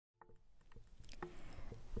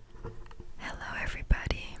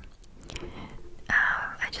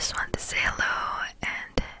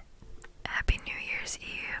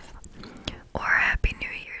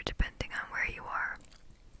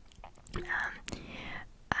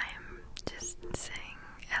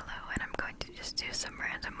some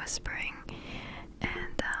random whispering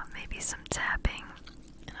and maybe some tapping.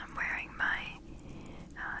 And I'm wearing my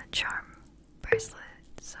charm bracelet,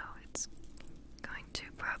 so it's going to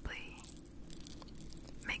probably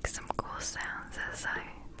make some cool sounds as I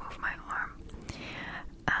move my arm.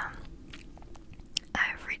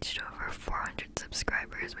 I've reached over 400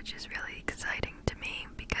 subscribers, which is really exciting to me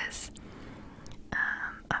because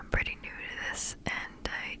I'm pretty new to this, and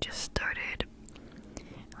I just started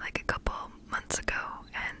like a couple months ago,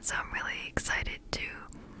 and so I'm really excited to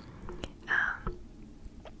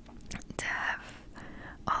have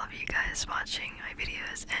all of you guys watching my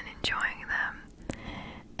videos and enjoying them,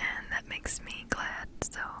 and that makes me glad.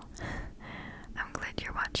 So I'm glad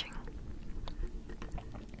you're watching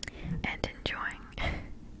and enjoying.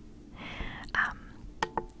 I'm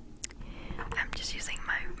just using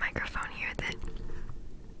my microphone here that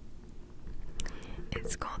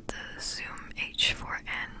it's called the Zoom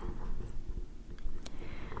H4n,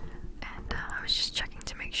 and I was just checking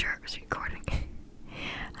to make sure it was recording.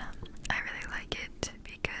 I really like it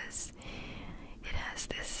because it has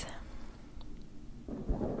this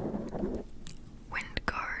wind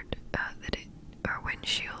guard or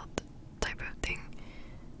windshield type of thing.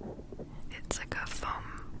 It's like a foam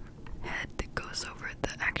head that goes over the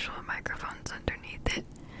actual microphones underneath it,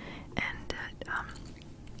 and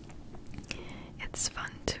it's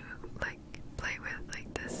fun to like play with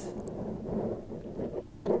like this.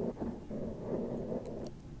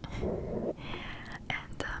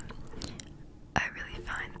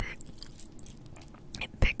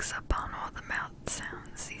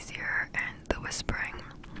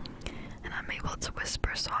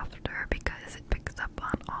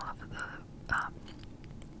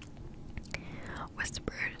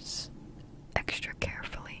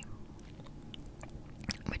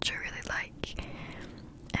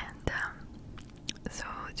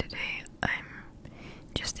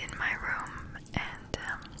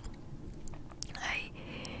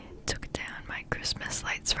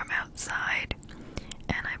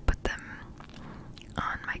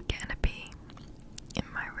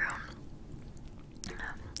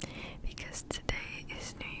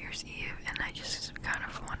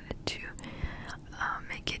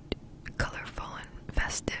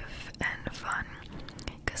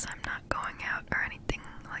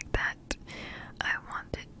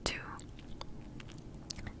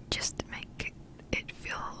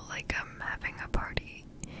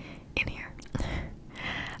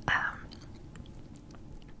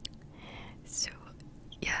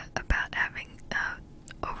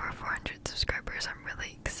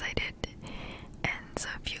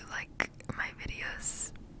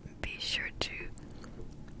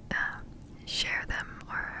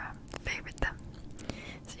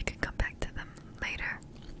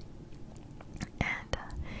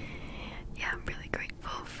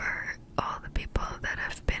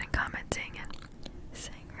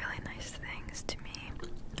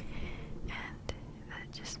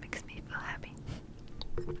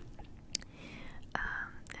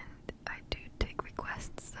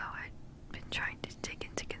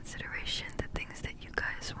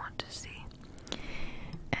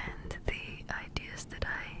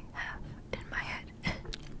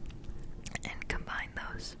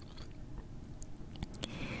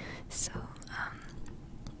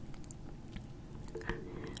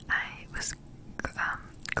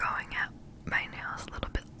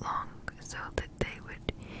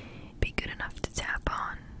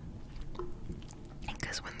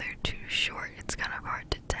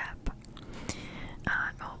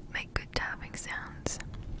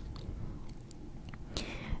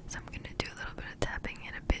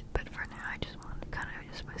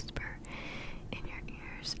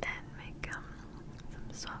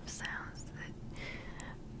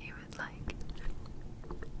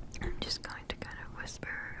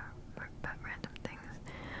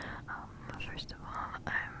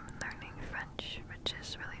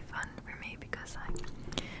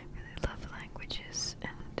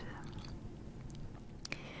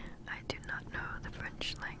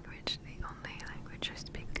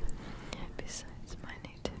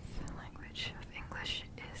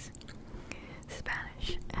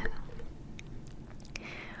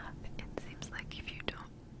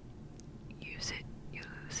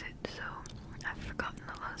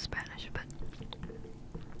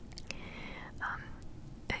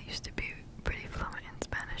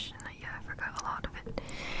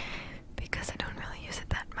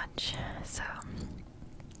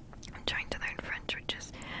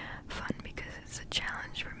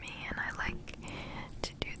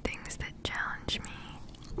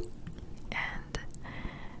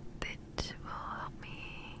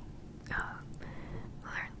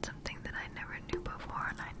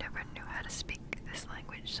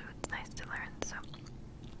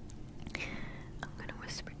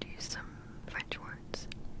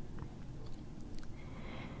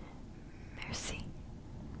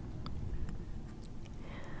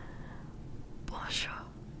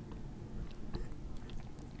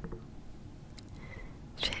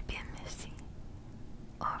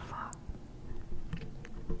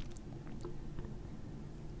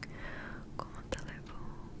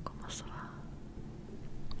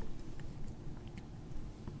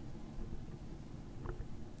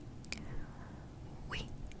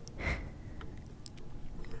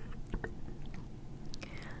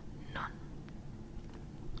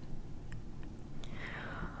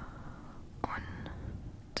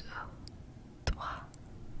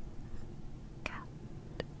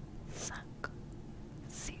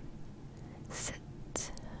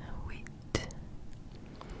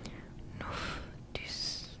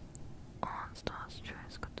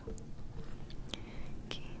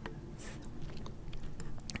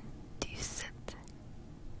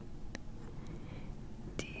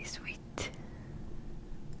 sweet.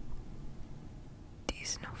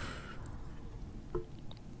 Disnouf.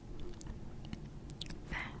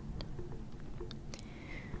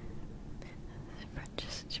 French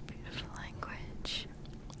is such a beautiful language,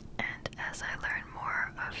 and as I learn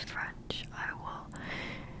more of French, I will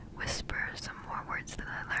whisper some more words that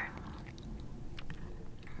I learn.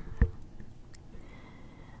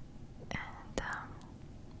 And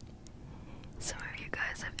some of you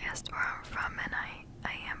guys have asked where I'm from, and I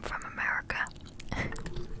am from America.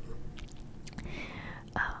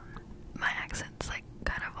 My accent's like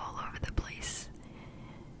kind of all over the place.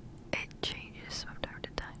 It changes from time to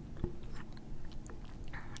time.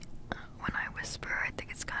 When I whisper, I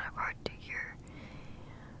think it's kind of hard to hear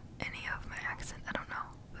any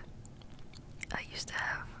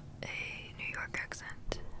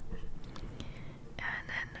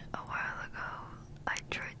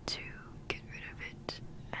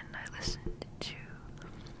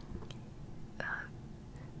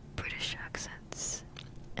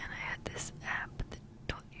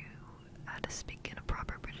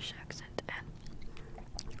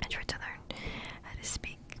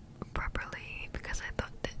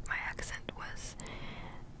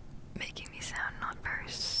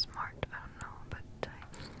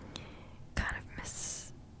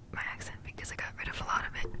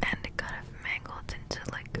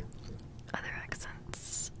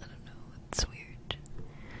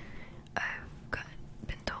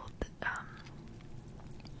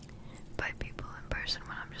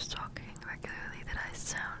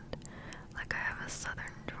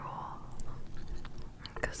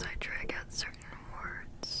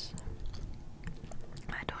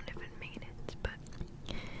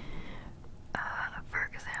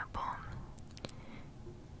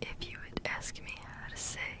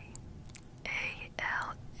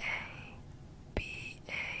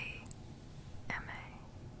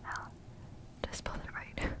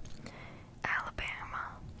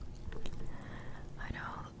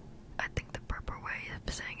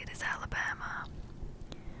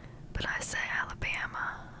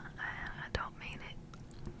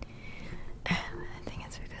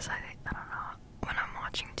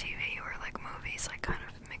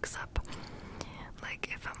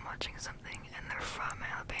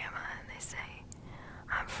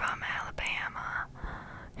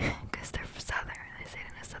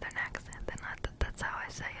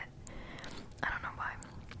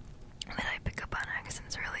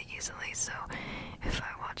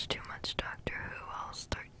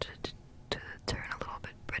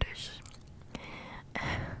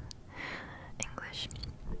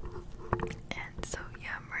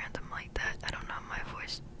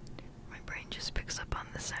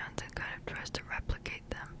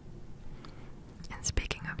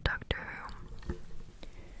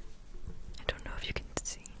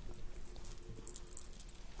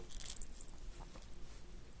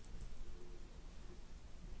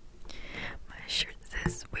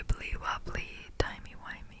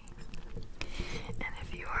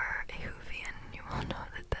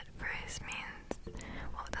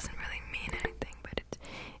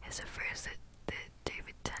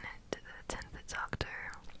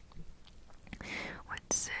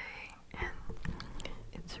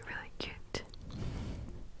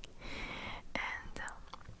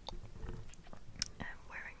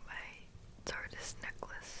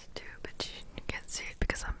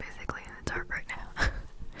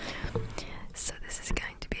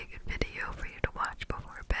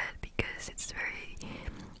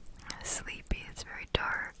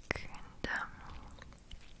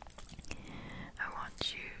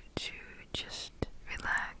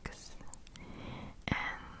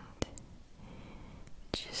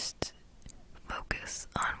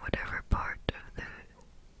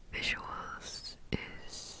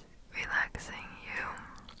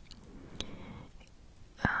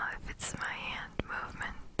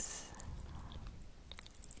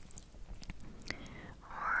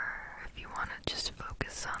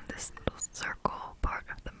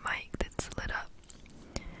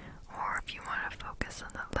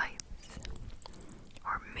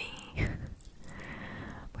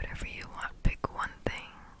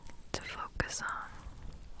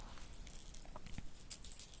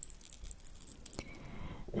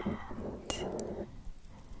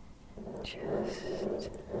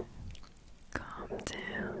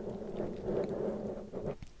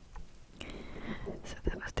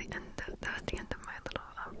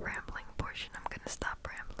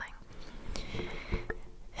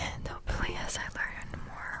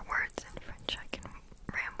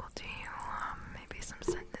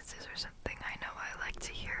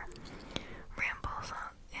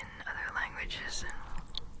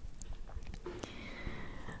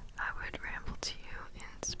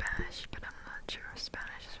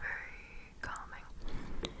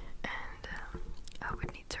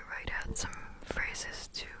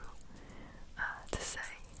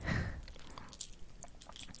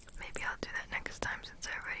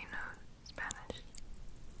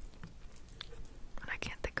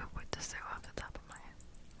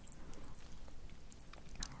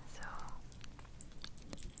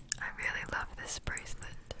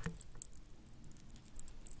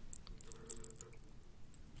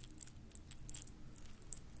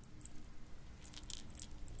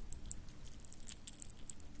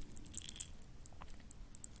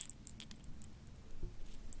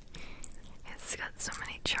so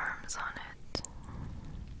many charms on it.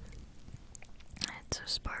 It's so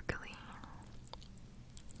sparkly.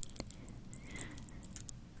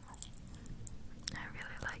 I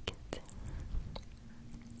really like it.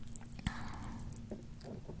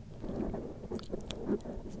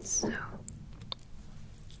 So I'm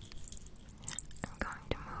going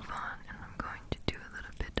to move on, and I'm going to do a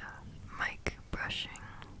little bit of mic brushing,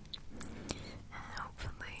 and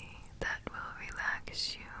hopefully that will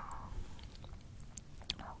relax you.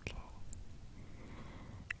 Okay,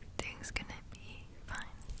 everything's gonna be fine.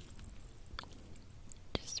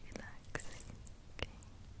 Just relax.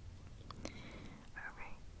 Okay.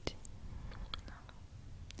 Alright.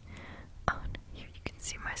 Oh, here you can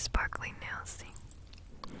see my sparkly nails. See?